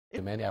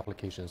Many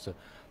applications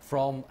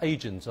from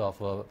agents of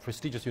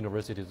prestigious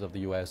universities of the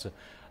U.S.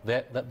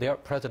 That their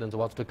president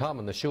wants to come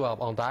and show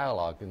up on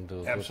dialogue and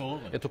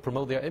to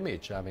promote their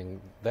image. I mean,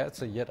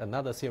 that's yet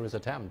another serious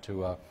attempt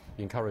to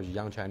encourage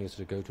young Chinese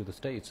to go to the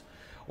States.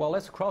 Well,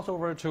 let's cross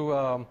over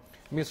to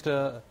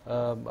Mr.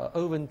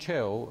 Owen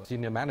Cho,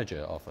 senior manager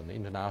of an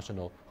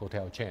international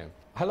hotel chain.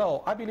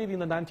 Hello, I believe in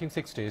the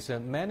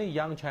 1960s, many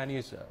young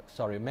Taiwanese,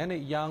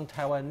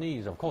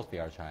 of course they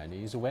are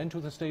Chinese, went to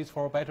the States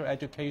for better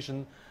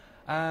education,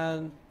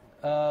 and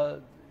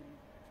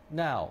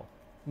now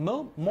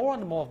more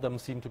and more of them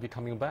seem to be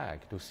coming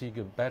back to seek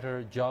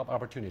better job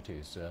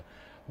opportunities.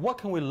 What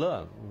can we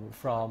learn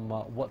from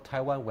what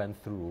Taiwan went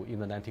through in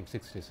the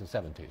 1960s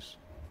and 70s?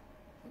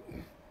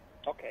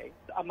 Okay,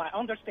 my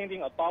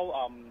understanding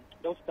about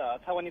those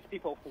Taiwanese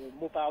people who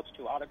move out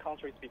to other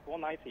countries before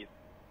 90s,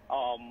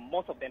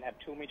 most of them have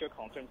two major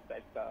concerns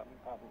that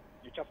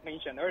you just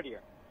mentioned earlier.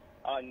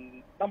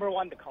 Number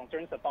one, the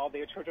concerns about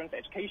their children's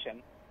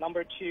education.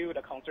 Number two,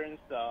 the concerns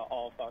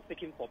of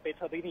seeking for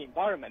better living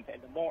environment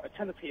and more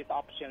alternative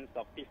options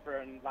of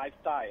different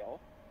lifestyle.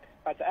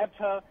 But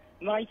after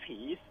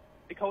 90s,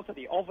 because of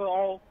the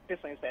overall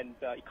business and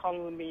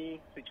economy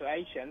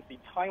situations in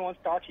Taiwan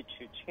started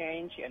to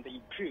change and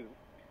improve,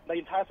 the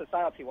entire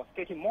society was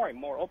getting more and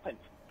more open.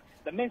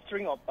 The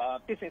mainstream of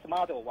business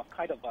model was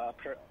kind of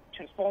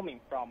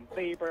transforming from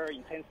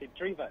labor-intensive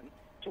driven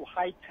to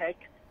high-tech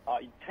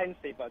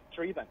intensive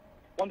driven.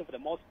 One of the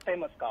most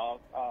famous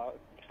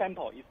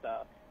example is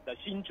the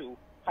Hsinchu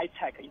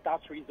high-tech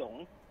industry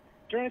zone.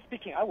 Generally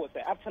speaking, I would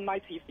say after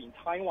 90s in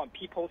Taiwan,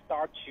 people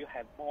start to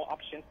have more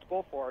options to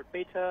go for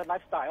better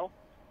lifestyle,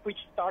 which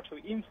start to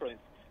influence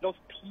those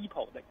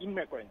people, the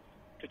immigrants,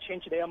 to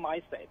change their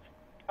mindset.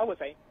 I would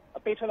say a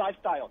better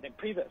lifestyle than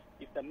previous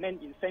is the main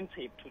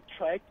incentive to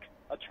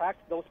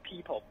attract those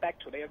people back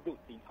to their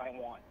roots in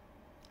Taiwan.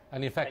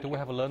 And in fact, we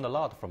have learned a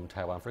lot from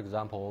Taiwan. For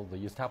example, the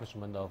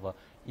establishment of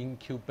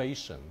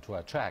incubation to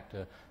attract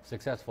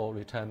successful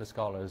returned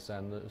scholars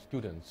and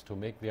students to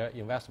make their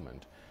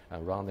investment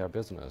and run their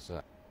business.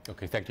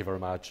 Okay, thank you very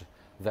much.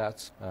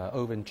 That's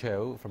Owen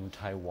Cho from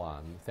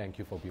Taiwan. Thank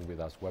you for being with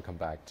us. Welcome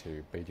back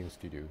to Beijing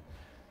studio.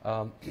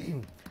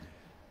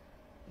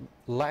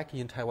 Like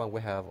in Taiwan,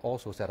 we have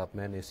also set up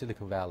many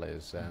Silicon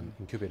Valleys and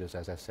incubators,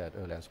 as I said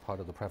earlier, as part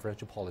of the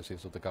preferential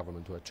policies of the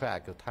government to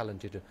attract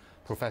talented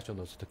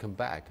professionals to come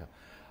back.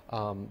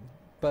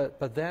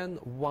 But then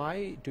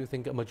why do you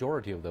think a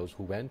majority of those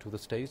who went to the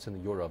States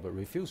and Europe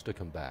refused to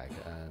come back?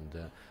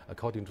 And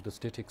according to the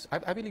statistics,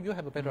 I believe you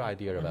have a better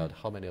idea about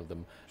how many of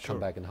them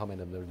come back and how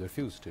many of them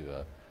refuse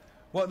to.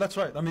 Well, that's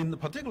right. I mean,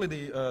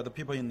 particularly the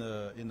people in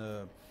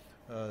the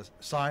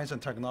science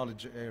and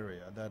technology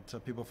area,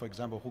 that people, for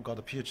example, who got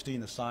a PhD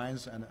in the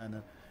science and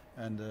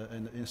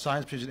in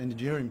science PhD,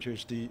 engineering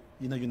PhD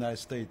in the United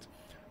States,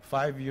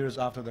 5 years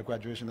after the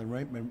graduation, the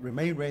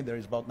remain rate there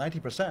is about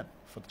 90%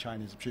 for the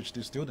Chinese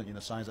PhD student in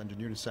the science and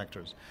engineering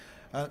sectors.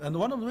 And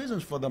one of the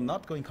reasons for them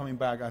not coming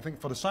back, I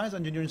think for the science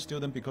engineering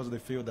student, because they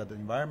feel that the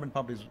environment,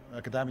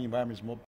 academic environment is more